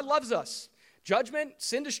God loves us. Judgment,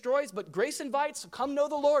 sin destroys, but grace invites. So come know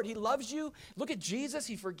the Lord. He loves you. Look at Jesus.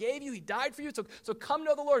 He forgave you. He died for you. So come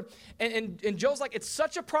know the Lord. And Joel's like, it's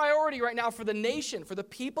such a priority right now for the nation, for the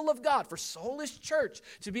people of God, for Soulish Church,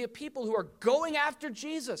 to be a people who are going after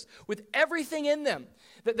Jesus with everything in them.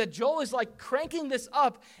 That Joel is like cranking this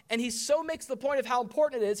up, and he so makes the point of how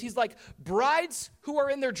important it is. He's like, brides who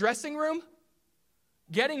are in their dressing room,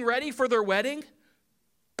 getting ready for their wedding,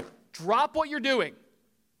 drop what you're doing.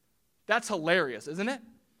 That's hilarious, isn't it?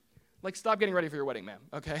 Like, stop getting ready for your wedding, ma'am,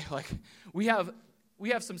 okay? Like, we have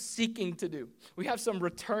some seeking to do. We have some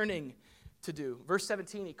returning to do. Verse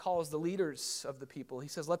 17, he calls the leaders of the people. He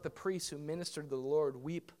says, let the priests who minister to the Lord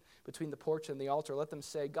weep between the porch and the altar. Let them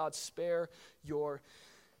say, God, spare your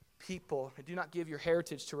people. And do not give your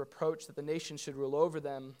heritage to reproach that the nation should rule over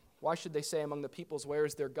them. Why should they say among the peoples, where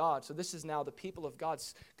is their God? So this is now the people of God.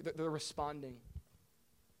 They're responding.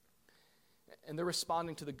 And they're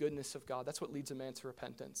responding to the goodness of God. That's what leads a man to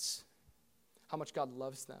repentance. How much God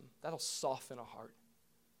loves them. That'll soften a heart.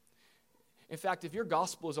 In fact, if your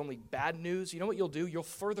gospel is only bad news, you know what you'll do? You'll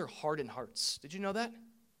further harden hearts. Did you know that?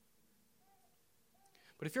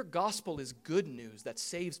 But if your gospel is good news that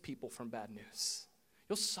saves people from bad news,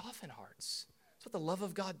 you'll soften hearts. That's what the love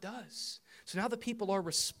of God does. So now the people are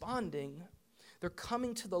responding. They're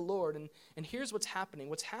coming to the Lord, and here's what's happening.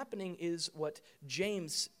 What's happening is what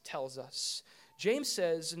James tells us. James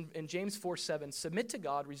says in James 4:7, submit to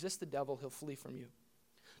God, resist the devil, he'll flee from you.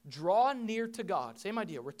 Draw near to God. Same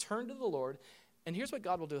idea. Return to the Lord, and here's what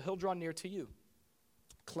God will do. He'll draw near to you.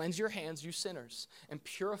 Cleanse your hands, you sinners, and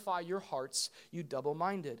purify your hearts, you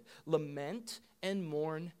double-minded. Lament and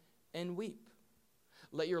mourn and weep.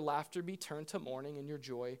 Let your laughter be turned to mourning and your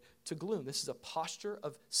joy to gloom. This is a posture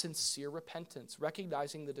of sincere repentance,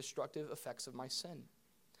 recognizing the destructive effects of my sin.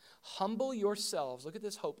 Humble yourselves, look at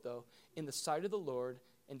this hope though, in the sight of the Lord,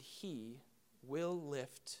 and he will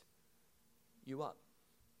lift you up.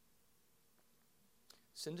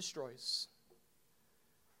 Sin destroys.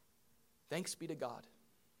 Thanks be to God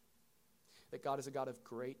that God is a God of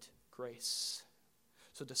great grace.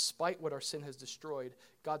 So despite what our sin has destroyed,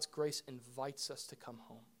 God's grace invites us to come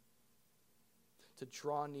home, to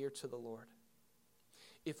draw near to the Lord.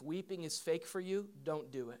 If weeping is fake for you,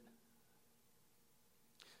 don't do it.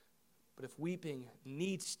 But if weeping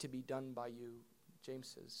needs to be done by you,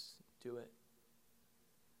 James says, do it.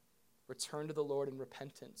 Return to the Lord in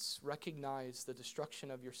repentance. Recognize the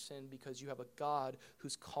destruction of your sin because you have a God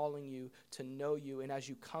who's calling you to know you. And as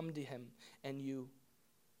you come to him and you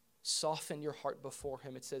soften your heart before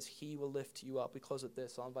him, it says he will lift you up. We close with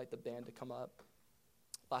this. I'll invite the band to come up.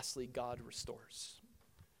 Lastly, God restores.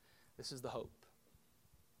 This is the hope.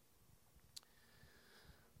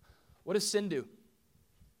 What does sin do?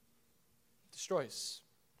 It destroys.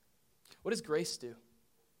 What does grace do?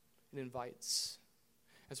 It invites.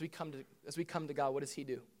 As we come to God, what does he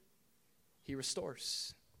do? He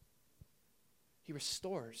restores. He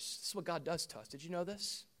restores. This is what God does to us. Did you know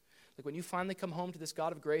this? Like when you finally come home to this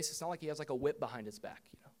God of grace, it's not like he has like a whip behind his back,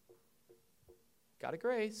 you know. God of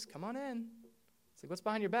grace, come on in. It's like, what's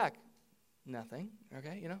behind your back? Nothing,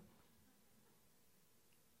 okay, you know.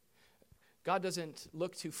 God doesn't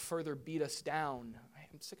look to further beat us down.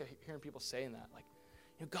 I'm sick of hearing people saying that. Like,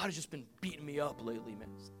 you know, God has just been beating me up lately, man.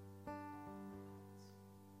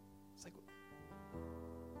 It's like,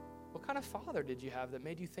 what kind of father did you have that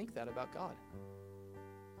made you think that about God?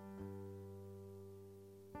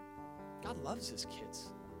 God loves his kids.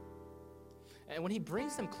 And when he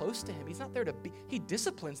brings them close to him, he's not there to be, he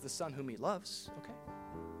disciplines the son whom he loves, okay?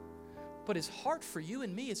 But his heart for you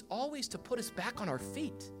and me is always to put us back on our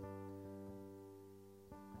feet,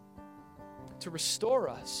 to restore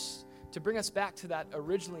us, to bring us back to that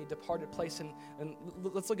originally departed place. And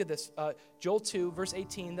let's look at this. Joel 2, verse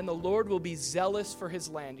 18, then the Lord will be zealous for his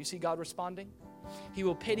land. You see God responding? He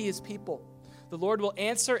will pity his people. The Lord will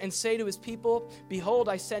answer and say to his people, behold,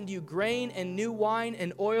 I send you grain and new wine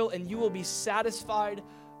and oil, and you will be satisfied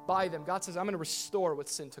by them. God says, I'm going to restore what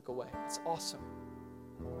sin took away. It's awesome.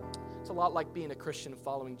 It's a lot like being a Christian and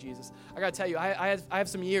following Jesus. I got to tell you, I have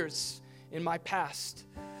some years in my past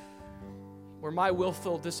where my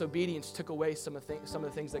willful disobedience took away some of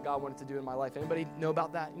the things that God wanted to do in my life. Anybody know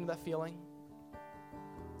about that? You know that feeling?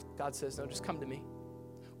 God says, no, just come to me.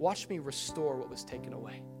 Watch me restore what was taken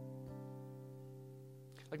away.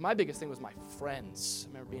 Like my biggest thing was my friends. I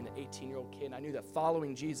remember being an 18-year-old kid, and I knew that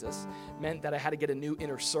following Jesus meant that I had to get a new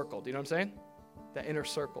inner circle. Do you know what I'm saying? That inner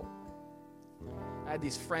circle. I had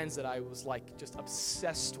these friends that I was like just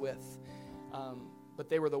obsessed with, but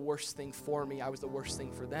they were the worst thing for me. I was the worst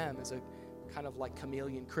thing for them. As a kind of like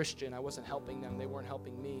chameleon Christian, I wasn't helping them. They weren't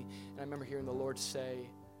helping me. And I remember hearing the Lord say,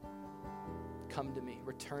 come to me,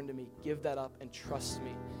 return to me, give that up and trust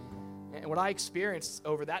me. And what I experienced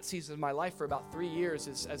over that season of my life for about 3 years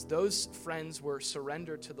is as those friends were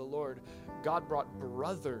surrendered to the Lord, God brought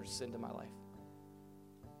brothers into my life.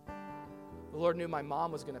 The Lord knew my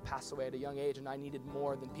mom was going to pass away at a young age, and I needed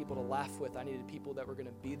more than people to laugh with. I needed people that were going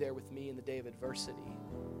to be there with me in the day of adversity.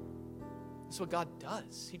 That's what God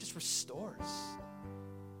does. He just restores.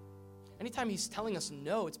 Anytime he's telling us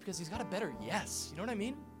no, it's because he's got a better yes. You know what I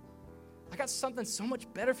mean? I got something so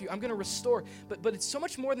much better for you. I'm going to restore. But it's so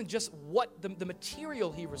much more than just what the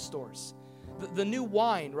material he restores. The new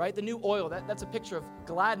wine, right? The new oil, that's a picture of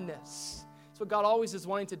gladness. That's what God always is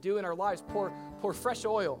wanting to do in our lives. Pour fresh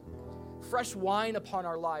oil, fresh wine upon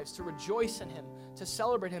our lives to rejoice in him, to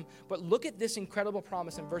celebrate him. But look at this incredible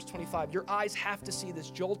promise in verse 25. Your eyes have to see this.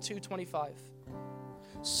 Joel 2:25.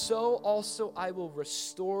 So also I will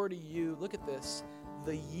restore to you, look at this,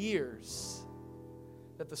 the years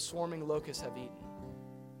that the swarming locusts have eaten.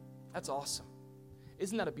 That's awesome.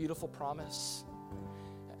 Isn't that a beautiful promise?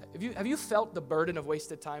 Have you felt the burden of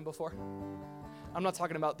wasted time before? I'm not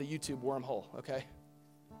talking about the YouTube wormhole, okay?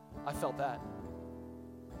 I felt that.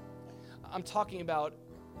 I'm talking about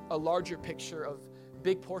a larger picture of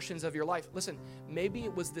big portions of your life. Listen, maybe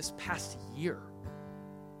it was this past year.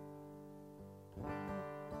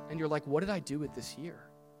 And you're like, what did I do with this year?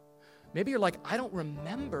 Maybe you're like, I don't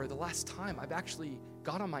remember the last time I've actually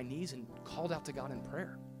got on my knees and called out to God in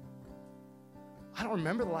prayer. I don't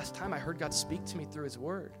remember the last time I heard God speak to me through his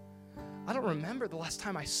word. I don't remember the last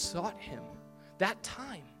time I sought him. That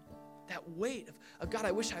time, that weight of God,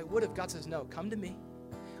 I wish I would have. God says, no, come to me.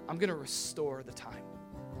 I'm going to restore the time.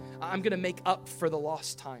 I'm going to make up for the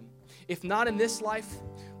lost time. If not in this life,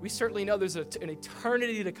 we certainly know there's an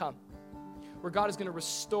eternity to come, where God is going to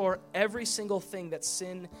restore every single thing that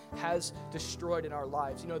sin has destroyed in our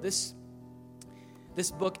lives. You know, this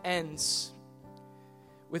book ends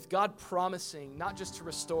with God promising not just to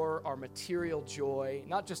restore our material joy,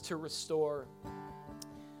 not just to restore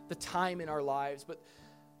the time in our lives,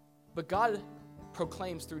 but God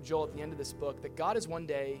proclaims through Joel at the end of this book that God is one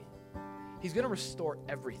day, he's going to restore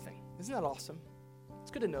everything. Isn't that awesome?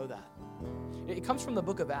 It's good to know that. It comes from the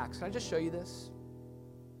book of Acts. Can I just show you this?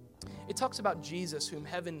 It talks about Jesus, whom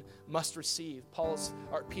heaven must receive.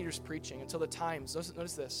 Peter's preaching until the times.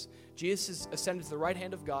 Notice this. Jesus is ascended to the right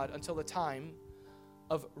hand of God until the time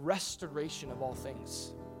of restoration of all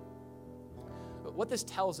things. But what this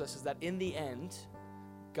tells us is that in the end,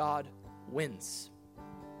 God wins.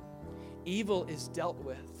 Evil is dealt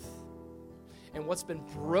with. And what's been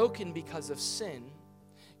broken because of sin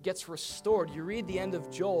gets restored. You read the end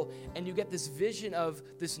of Joel, and you get this vision of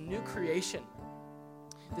this new creation.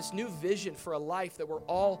 This new vision for a life that we're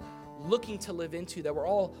all looking to live into, that we're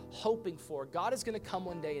all hoping for. God is going to come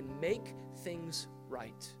one day and make things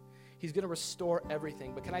right. He's going to restore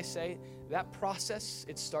everything. But can I say, that process,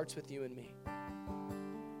 it starts with you and me.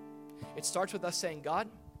 It starts with us saying, God,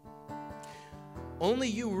 only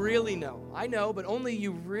you really know. I know, but only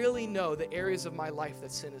you really know the areas of my life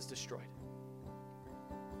that sin has destroyed.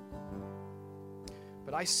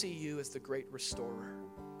 But I see you as the great restorer.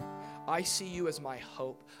 I see you as my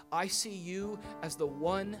hope. I see you as the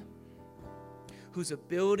one whose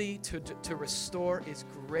ability to restore is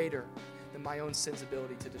greater than my own sin's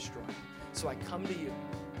ability to destroy. So I come to you.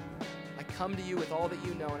 I come to you with all that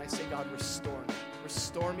you know, and I say, God, restore me.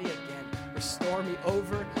 Restore me again. Restore me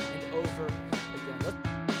over and over again.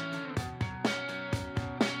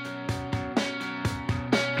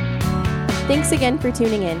 Thanks again for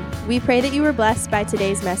tuning in. We pray that you were blessed by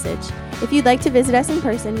today's message. If you'd like to visit us in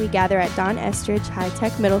person, we gather at Don Estridge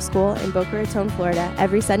High-Tech Middle School in Boca Raton, Florida,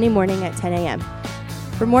 every Sunday morning at 10 a.m.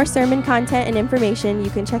 For more sermon content and information,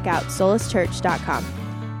 you can check out solaschurch.com.